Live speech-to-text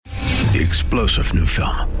The explosive new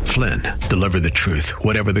film, Flynn, deliver the truth,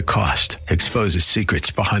 whatever the cost, exposes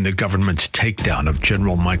secrets behind the government's takedown of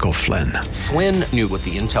General Michael Flynn. Flynn knew what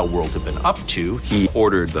the intel world had been up to. He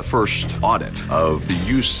ordered the first audit of the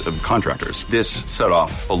use of contractors. This set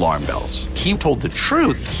off alarm bells. He told the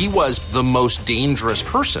truth. He was the most dangerous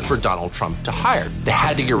person for Donald Trump to hire. They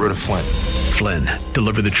had to get rid of Flynn. Flynn,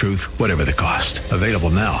 deliver the truth, whatever the cost. Available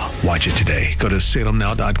now. Watch it today. Go to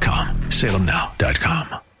salemnow.com.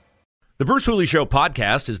 salemnow.com. The Bruce Hooley Show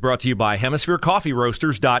podcast is brought to you by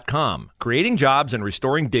HemisphereCoffeeRoasters.com. Creating jobs and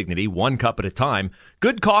restoring dignity one cup at a time.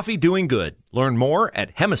 Good coffee doing good. Learn more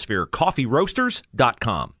at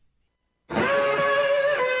HemisphereCoffeeRoasters.com.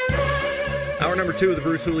 Hour number 2 of the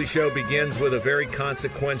Bruce Hooley Show begins with a very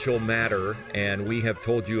consequential matter, and we have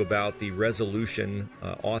told you about the resolution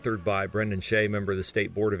authored by Brendan Shea, member of the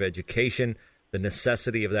State Board of Education, the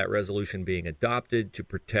necessity of that resolution being adopted to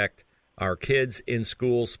protect our kids in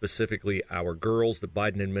schools, specifically our girls. The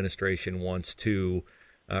Biden administration wants to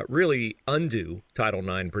really undo Title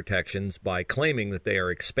IX protections by claiming that they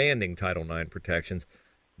are expanding Title IX protections.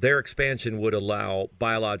 Their expansion would allow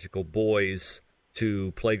biological boys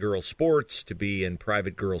to play girls' sports, to be in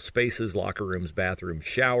private girls' spaces, locker rooms, bathrooms,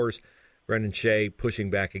 showers. Brendan Shea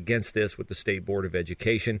pushing back against this with the State Board of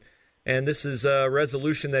Education. And this is a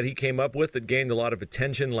resolution that he came up with that gained a lot of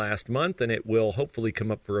attention last month, and it will hopefully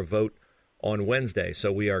come up for a vote on Wednesday.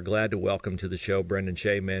 So we are glad to welcome to the show Brendan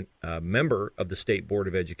Shea, member of the State Board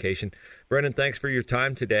of Education. Brendan, thanks for your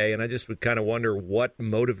time today. And I just would kind of wonder what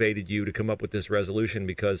motivated you to come up with this resolution,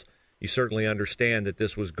 because you certainly understand that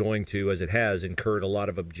this was going to, as it has, incurred a lot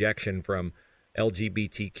of objection from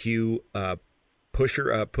LGBTQ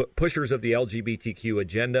pushers of the LGBTQ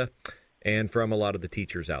agenda and from a lot of the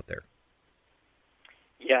teachers out there.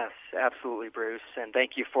 Yes, absolutely, Bruce. And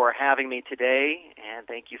thank you for having me today, and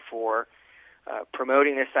thank you for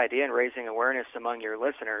promoting this idea and raising awareness among your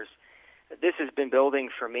listeners. This has been building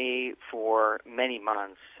for me for many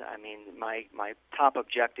months. I mean, my top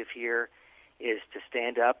objective here is to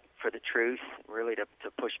stand up for the truth, really to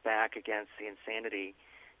push back against the insanity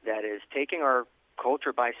that is taking our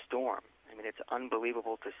culture by storm. I mean, it's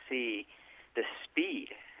unbelievable to see the speed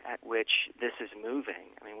at which this is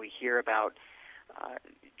moving. I mean, we hear about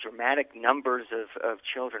dramatic numbers of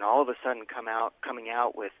children all of a sudden coming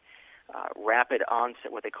out with rapid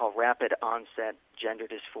onset, what they call rapid onset gender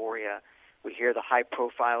dysphoria. We hear the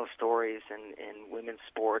high-profile stories in women's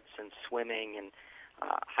sports and swimming and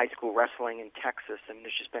high school wrestling in Texas. I mean,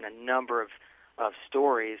 there's just been a number of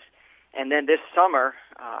stories. And then this summer,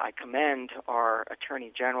 I commend our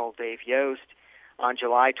Attorney General, Dave Yost. On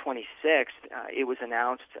July 26th, it was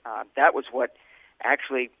announced, that was what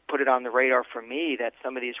actually put it on the radar for me, that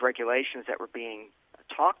some of these regulations that were being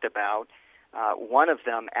talked about, one of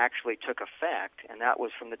them actually took effect, and that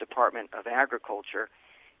was from the Department of Agriculture.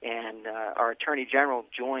 And our Attorney General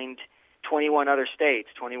joined 21 other state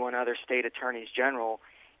attorneys general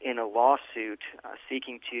in a lawsuit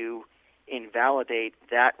seeking to invalidate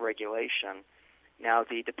that regulation. Now,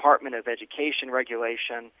 the Department of Education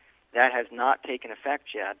regulation, that has not taken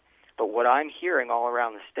effect yet, but what I'm hearing all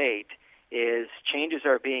around the state is changes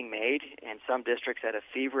are being made in some districts at a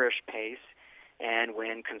feverish pace, and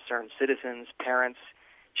when concerned citizens, parents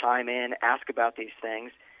chime in, ask about these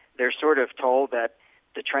things, they're sort of told that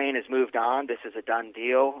the train has moved on. This is a done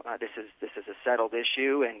deal. This is a settled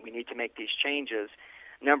issue, and we need to make these changes.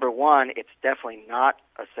 Number one, it's definitely not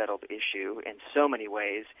a settled issue in so many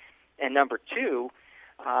ways. And number two,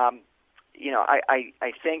 I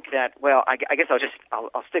think that, well, I guess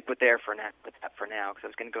I'll stick with that for now, because I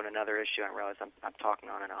was going to go to another issue and I realize I'm talking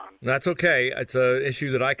on and on. That's okay. It's an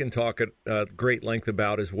issue that I can talk at great length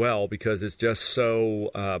about as well, because it's just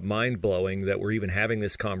so mind-blowing that we're even having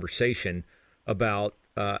this conversation about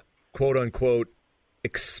quote-unquote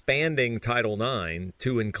expanding Title IX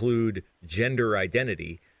to include gender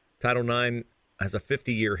identity. Title IX has a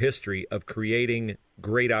 50-year history of creating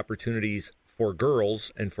great opportunities for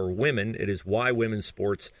girls and for women. It is why women's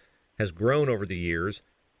sports has grown over the years.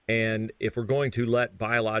 And if we're going to let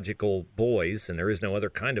biological boys, and there is no other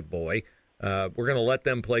kind of boy, we're going to let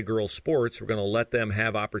them play girls' sports. We're going to let them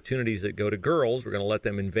have opportunities that go to girls. We're going to let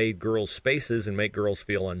them invade girls' spaces and make girls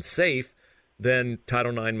feel unsafe. Then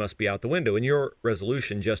Title IX must be out the window. And your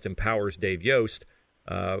resolution just empowers Dave Yost,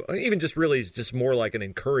 even just really is just more like an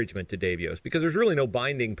encouragement to Dave Yost, because there's really no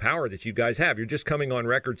binding power that you guys have. You're just coming on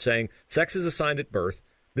record saying sex is assigned at birth.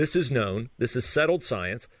 This is known. This is settled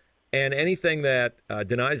science. And anything that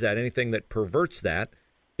denies that, anything that perverts that,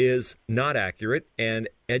 is not accurate. And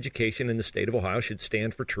education in the state of Ohio should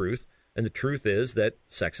stand for truth. And the truth is that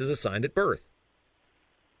sex is assigned at birth.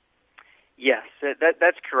 Yes,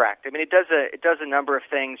 that's correct. I mean, it does a number of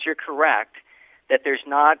things. You're correct that there's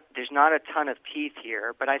not a ton of teeth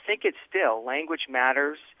here, but I think it's still language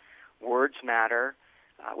matters, words matter.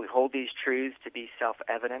 We hold these truths to be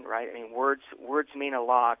self-evident, right? I mean, words mean a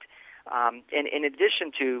lot. And in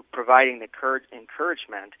addition to providing the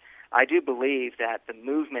encouragement, I do believe that the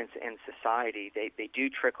movements in society, they do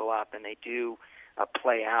trickle up and they do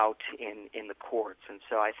play out in the courts. And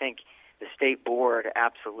so I think the state board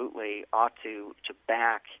absolutely ought to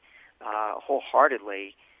back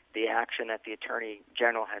wholeheartedly the action that the Attorney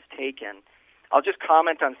General has taken. I'll just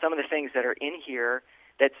comment on some of the things that are in here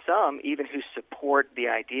that some, even who support the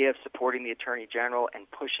idea of supporting the Attorney General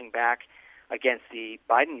and pushing back against the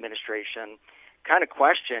Biden administration, kind of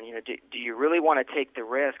question, do you really want to take the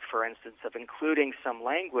risk, for instance, of including some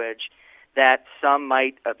language that some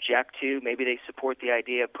might object to? Maybe they support the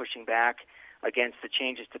idea of pushing back against the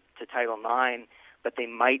changes to Title IX, but they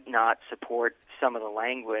might not support some of the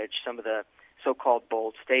language, some of the so-called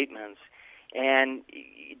bold statements. And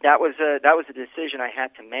that was a decision I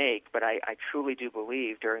had to make, but I truly do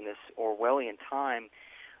believe during this Orwellian time,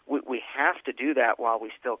 we have to do that while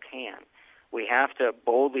we still can. We have to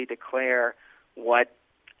boldly declare what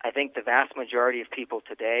I think the vast majority of people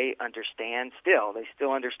today understand still. They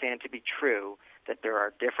still understand to be true that there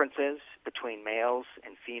are differences between males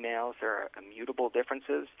and females. There are immutable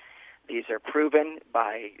differences. These are proven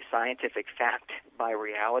by scientific fact, by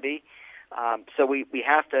reality. So we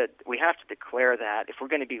have to declare that if we're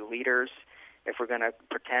going to be leaders, if we're going to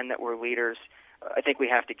pretend that we're leaders, I think we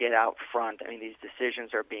have to get out front. I mean, these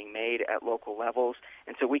decisions are being made at local levels,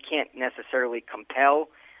 and so we can't necessarily compel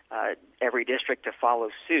every district to follow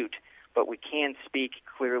suit, but we can speak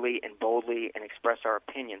clearly and boldly and express our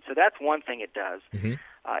opinion. So that's one thing it does. Mm-hmm.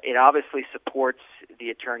 It obviously supports the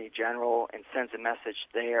Attorney General and sends a message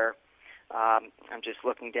there. I'm just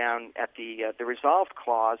looking down at the resolve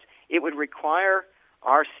clause. It would require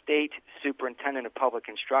our state superintendent of public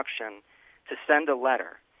instruction to send a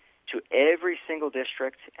letter to every single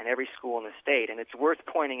district and every school in the state. And it's worth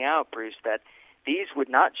pointing out, Bruce, that these would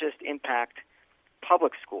not just impact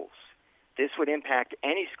public schools. This would impact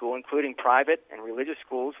any school, including private and religious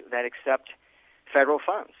schools that accept federal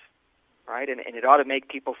funds, right? And it ought to make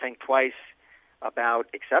people think twice about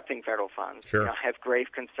accepting federal funds. Sure. I have grave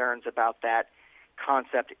concerns about that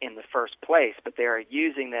concept in the first place, but they are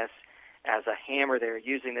using this as a hammer. They're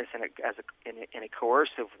using this in a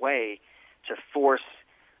coercive way to force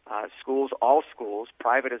schools, all schools,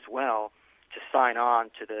 private as well, to sign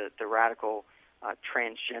on to the radical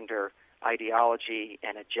transgender ideology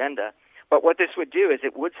and agenda. But what this would do is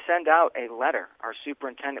it would send out a letter. Our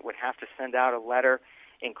superintendent would have to send out a letter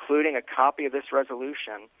including a copy of this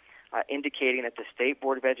resolution indicating that the State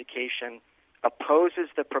Board of Education opposes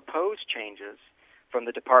the proposed changes from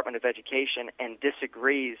the Department of Education and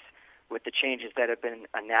disagrees with the changes that have been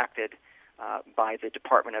enacted by the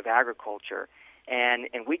Department of Agriculture. And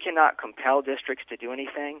we cannot compel districts to do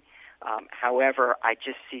anything. However, I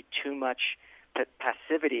just see too much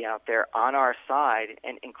passivity out there on our side,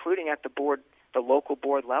 and including at the local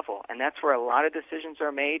board level. And that's where a lot of decisions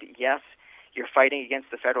are made. Yes, you're fighting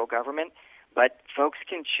against the federal government, but folks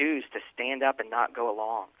can choose to stand up and not go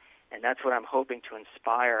along. And that's what I'm hoping to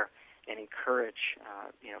inspire and encourage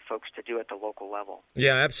folks to do at the local level.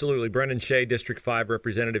 Yeah, absolutely. Brendan Shea, District 5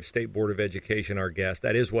 Representative, State Board of Education, our guest.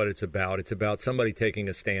 That is what it's about. It's about somebody taking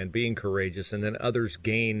a stand, being courageous, and then others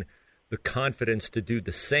gain the confidence to do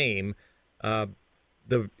the same.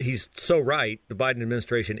 He's so right. The Biden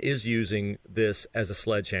administration is using this as a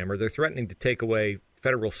sledgehammer. They're threatening to take away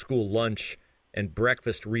federal school lunch and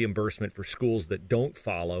breakfast reimbursement for schools that don't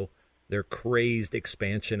follow their crazed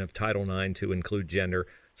expansion of Title IX to include gender.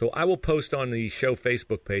 So I will post on the show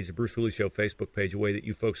Facebook page, the Bruce Hooley Show Facebook page, a way that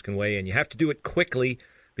you folks can weigh in. You have to do it quickly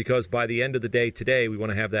because by the end of the day today, we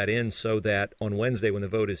want to have that in so that on Wednesday when the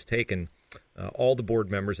vote is taken, all the board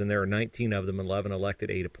members, and there are 19 of them, 11 elected,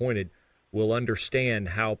 8 appointed, will understand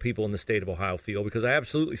how people in the state of Ohio feel, because I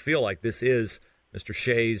absolutely feel like this is Mr.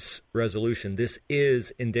 Shea's resolution. This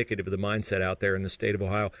is indicative of the mindset out there in the state of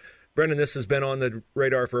Ohio. Brendan, this has been on the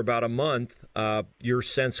radar for about a month. Your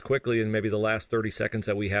sense quickly, in maybe the last 30 seconds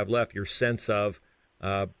that we have left, your sense of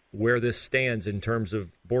where this stands in terms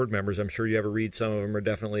of board members. I'm sure you ever read some of them are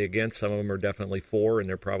definitely against, some of them are definitely for, and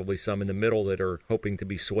there are probably some in the middle that are hoping to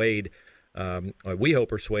be swayed. We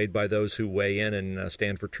hope are swayed by those who weigh in and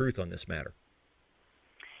stand for truth on this matter.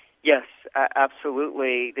 Yes,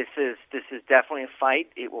 absolutely. This is definitely a fight.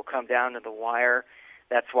 It will come down to the wire.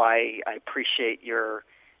 That's why I appreciate your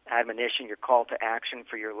admonition, your call to action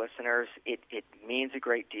for your listeners. It means a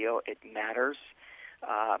great deal. It matters.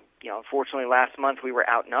 Unfortunately, last month we were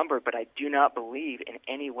outnumbered, but I do not believe in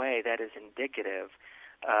any way that is indicative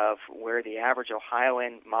of where the average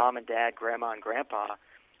Ohioan mom and dad, grandma and grandpa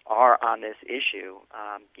are on this issue.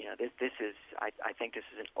 This is, I think this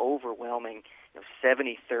is an overwhelming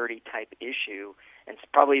 70-30 type issue, and it's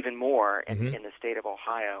probably even more in the state of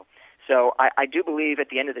Ohio. So I do believe at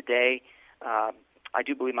the end of the day, I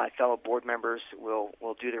do believe my fellow board members will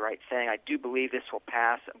do the right thing. I do believe this will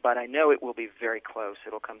pass, but I know it will be very close.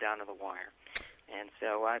 It'll come down to the wire. And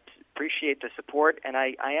so I appreciate the support, and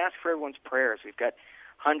I ask for everyone's prayers. We've got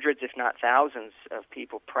hundreds, if not thousands, of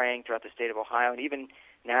people praying throughout the state of Ohio, and even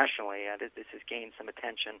nationally. This has gained some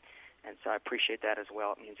attention, and so I appreciate that as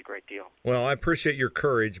well. It means a great deal. Well, I appreciate your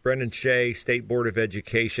courage. Brendan Shea, State Board of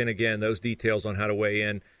Education. Again, those details on how to weigh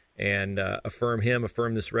in and affirm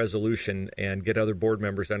this resolution, and get other board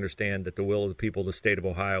members to understand that the will of the people of the state of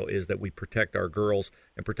Ohio is that we protect our girls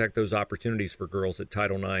and protect those opportunities for girls that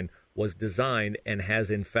Title IX was designed and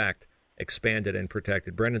has, in fact, expanded and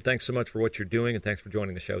protected. Brendan, thanks so much for what you're doing, and thanks for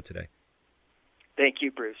joining the show today. Thank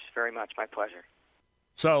you, Bruce, very much. My pleasure.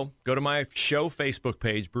 So go to my show Facebook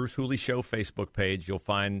page, Bruce Hooley Show Facebook page. You'll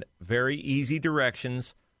find very easy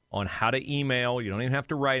directions on how to email. You don't even have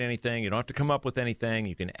to write anything. You don't have to come up with anything.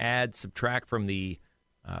 You can add, subtract from the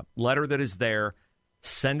letter that is there.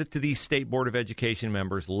 Send it to these State Board of Education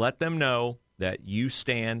members. Let them know that you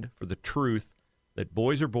stand for the truth, that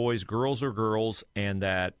boys are boys, girls are girls, and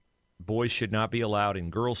that boys should not be allowed in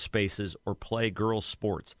girls' spaces or play girls'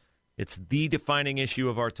 sports. It's the defining issue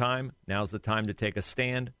of our time. Now's the time to take a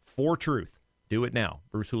stand for truth. Do it now.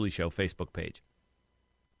 Bruce Hooley Show Facebook page.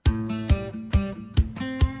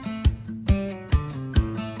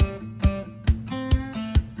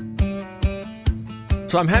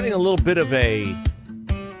 So I'm having a little bit of a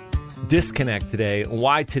disconnect today.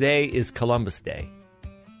 Why today is Columbus Day,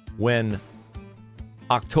 when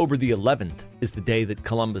October the 11th is the day that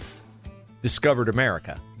Columbus discovered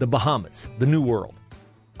America, the Bahamas, the New World.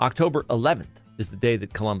 October 11th is the day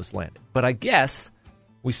that Columbus landed. But I guess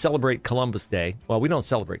we celebrate Columbus Day. Well, we don't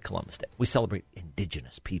celebrate Columbus Day. We celebrate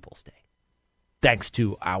Indigenous Peoples Day. Thanks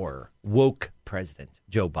to our woke president,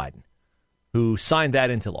 Joe Biden, who signed that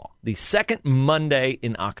into law. The second Monday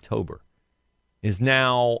in October is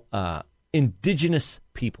now Indigenous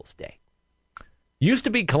Peoples Day. Used to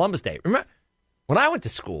be Columbus Day. Remember, when I went to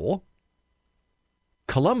school,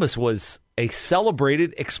 Columbus was a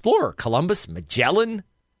celebrated explorer. Columbus, Magellan,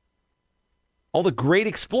 all the great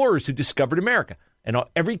explorers who discovered America. And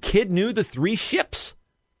every kid knew the three ships.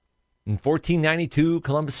 In 1492,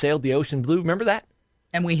 Columbus sailed the ocean blue. Remember that?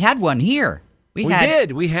 And we had one here. We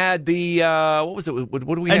did. We had the, what was it? What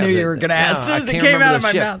do we have? I knew you were going to ask. As it came out of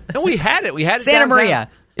my mouth. No, we had it. We had it Santa downtown. Maria.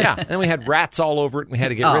 Yeah, and then we had rats all over it, and we had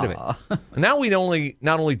to get rid of it. Now we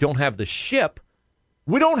not only don't have the ship,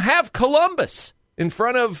 we don't have Columbus in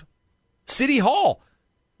front of City Hall.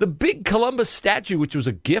 The big Columbus statue, which was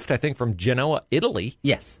a gift, I think, from Genoa, Italy,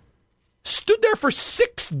 yes, stood there for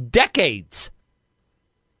 6 decades.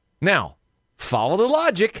 Now, follow the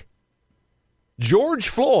logic. George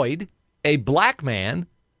Floyd, a black man,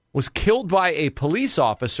 was killed by a police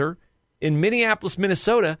officer in Minneapolis,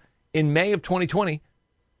 Minnesota in May of 2020,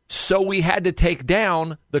 so we had to take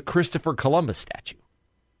down the Christopher Columbus statue.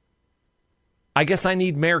 I guess I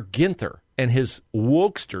need Mayor Ginther and his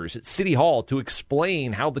wokesters at City Hall to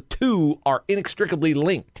explain how the two are inextricably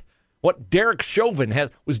linked. What Derek Chauvin has.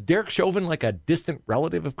 Was Derek Chauvin like a distant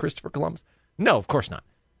relative of Christopher Columbus? No, of course not.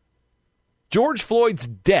 George Floyd's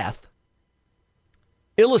death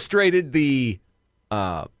illustrated the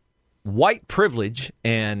white privilege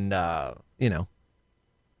and,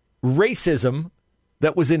 racism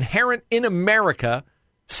that was inherent in America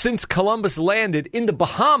since Columbus landed in the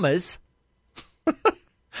Bahamas.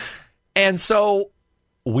 And so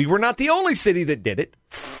we were not the only city that did it.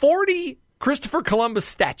 40 Christopher Columbus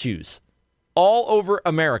statues all over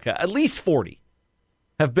America, at least 40,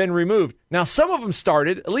 have been removed. Now, some of them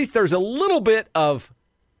started, at least there's a little bit of,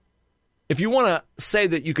 if you want to say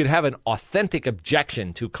that you could have an authentic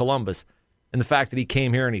objection to Columbus and the fact that he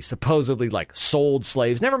came here and he supposedly sold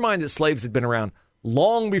slaves, never mind that slaves had been around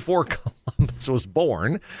long before Columbus was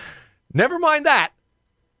born. Never mind that.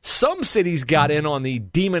 Some cities got in on the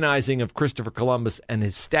demonizing of Christopher Columbus and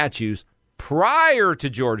his statues prior to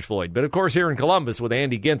George Floyd. But, of course, here in Columbus with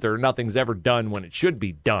Andy Ginther, nothing's ever done when it should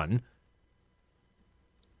be done.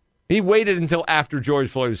 He waited until after George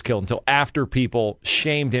Floyd was killed, until after people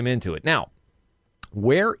shamed him into it. Now,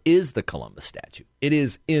 where is the Columbus statue? It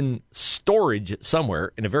is in storage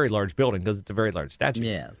somewhere in a very large building because it's a very large statue.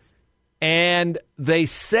 Yes. And they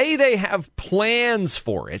say they have plans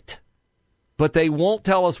for it, but they won't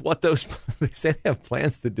tell us what those, they say they have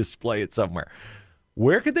plans to display it somewhere.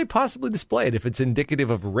 Where could they possibly display it if it's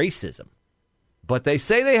indicative of racism? But they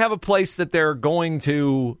say they have a place that they're going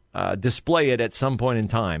to display it at some point in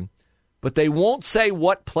time, but they won't say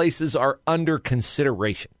what places are under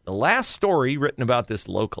consideration. The last story written about this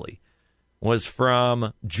locally was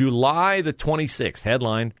from July the 26th,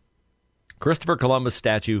 headline, Christopher Columbus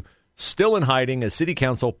statue still in hiding as City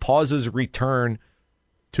Council pauses return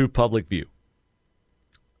to public view.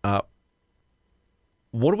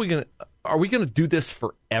 What are we going to... Are we going to do this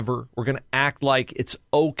forever? We're going to act like it's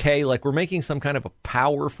okay, like we're making some kind of a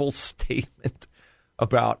powerful statement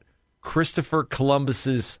about Christopher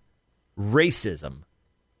Columbus's racism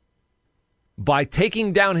by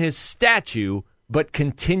taking down his statue, but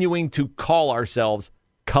continuing to call ourselves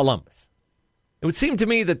Columbus. It would seem to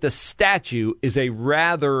me that the statue is a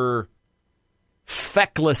rather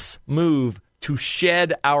feckless move to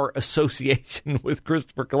shed our association with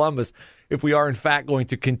Christopher Columbus if we are, in fact, going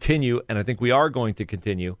to continue, and I think we are going to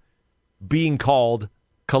continue, being called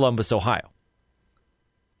Columbus, Ohio.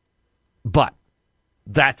 But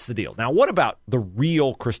that's the deal. Now, what about the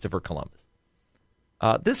real Christopher Columbus?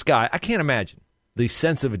 This guy, I can't imagine the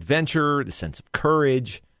sense of adventure, the sense of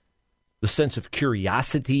courage, the sense of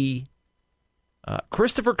curiosity.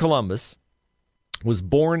 Christopher Columbus was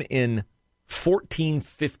born in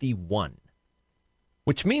 1451.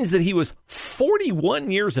 Which means that he was 41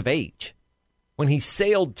 years of age when he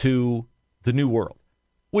sailed to the New World.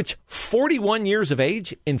 Which, 41 years of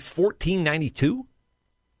age in 1492?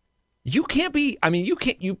 You can't be,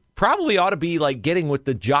 you probably ought to be like getting with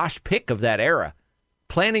the Josh Pick of that era,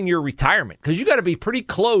 planning your retirement, because you got to be pretty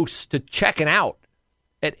close to checking out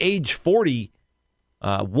at age 41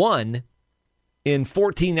 in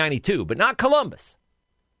 1492, but not Columbus.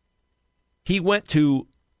 He went to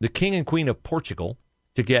the King and Queen of Portugal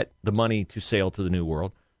to get the money to sail to the New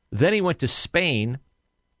World. Then he went to Spain.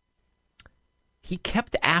 He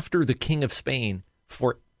kept after the King of Spain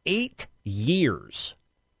for 8 years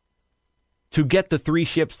to get the 3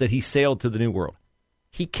 ships that he sailed to the New World.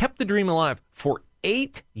 He kept the dream alive for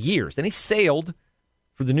 8 years. Then he sailed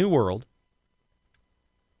for the New World.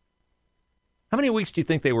 How many weeks do you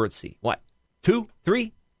think they were at sea? What, 2,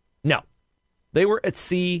 3? No. They were at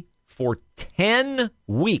sea for 10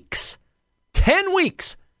 weeks. 10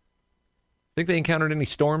 weeks! Think they encountered any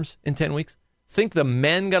storms in 10 weeks? Think the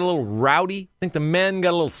men got a little rowdy? Think the men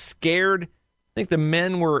got a little scared? Think the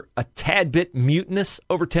men were a tad bit mutinous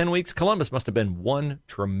over 10 weeks? Columbus must have been one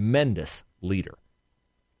tremendous leader.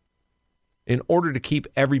 In order to keep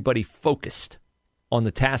everybody focused on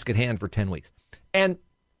the task at hand for 10 weeks. And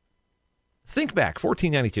think back,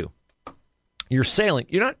 1492. You're sailing.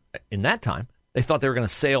 You're not, in that time, they thought they were going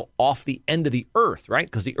to sail off the end of the earth, right?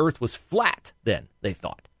 Because the earth was flat then, they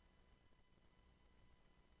thought.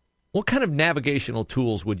 What kind of navigational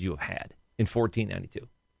tools would you have had in 1492?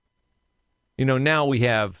 You know, now we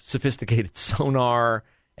have sophisticated sonar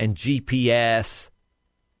and GPS.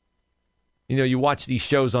 You know, you watch these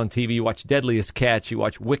shows on TV, you watch Deadliest Catch, you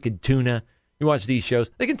watch Wicked Tuna, you watch these shows.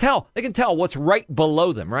 They can tell what's right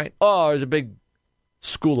below them, right? Oh, there's a big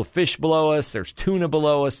school of fish below us, there's tuna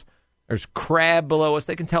below us, there's crab below us.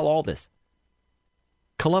 They can tell all this.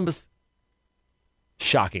 Columbus,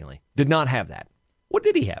 shockingly, did not have that. What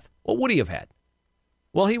did he have? What would he have had?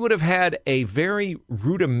 Well, he would have had a very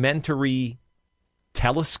rudimentary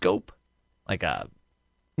telescope, like a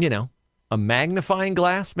magnifying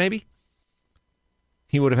glass, maybe.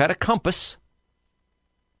 He would have had a compass,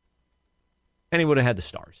 and he would have had the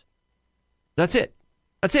stars. That's it.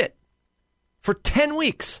 That's it. For 10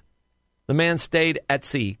 weeks, the man stayed at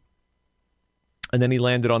sea, and then he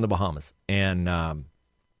landed on the Bahamas, and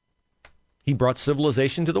he brought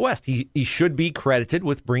civilization to the West. He should be credited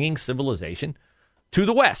with bringing civilization to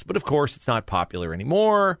the West, but of course it's not popular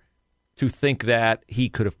anymore to think that he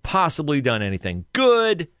could have possibly done anything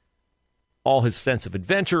good. All his sense of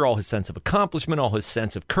adventure, all his sense of accomplishment, all his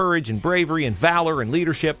sense of courage and bravery and valor and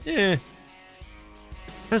leadership,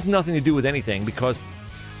 has nothing to do with anything, because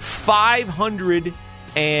 500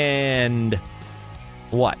 and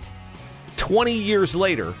 20 years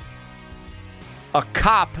later, a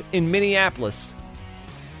cop in Minneapolis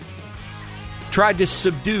tried to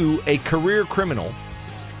subdue a career criminal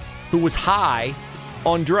who was high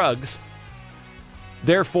on drugs.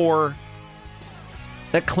 Therefore,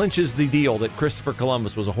 that clinches the deal that Christopher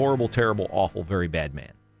Columbus was a horrible, terrible, awful, very bad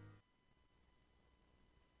man.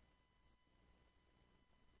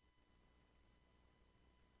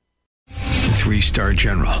 Three-star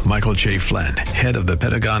general Michael J. Flynn, head of the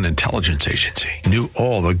Pentagon Intelligence Agency, knew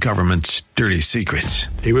all the government's dirty secrets.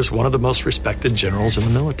 He was one of the most respected generals in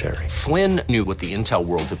the military. Flynn knew what the intel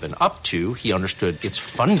world had been up to. He understood its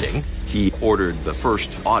funding. He ordered the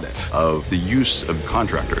first audit of the use of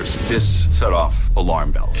contractors. This set off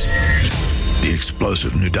alarm bells. The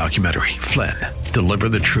explosive new documentary, Flynn, Deliver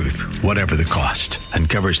the Truth, Whatever the Cost,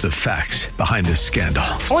 uncovers the facts behind this scandal.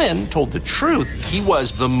 Flynn told the truth. He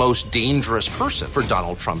was the most dangerous person for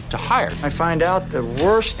Donald Trump to hire. I find out the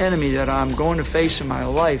worst enemy that I'm going to face in my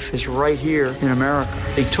life is right here in America.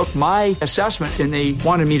 They took my assessment and they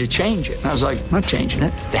wanted me to change it. And I was like, I'm not changing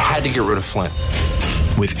it. They had to get rid of Flynn.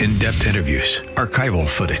 With in-depth interviews, archival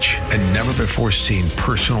footage, and never-before-seen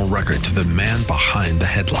personal records of the man behind the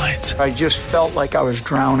headlines. I just felt like I was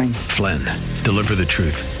drowning. Flynn, Deliver the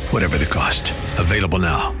Truth, Whatever the Cost. Available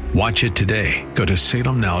now. Watch it today. Go to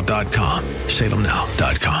salemnow.com.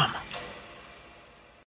 salemnow.com.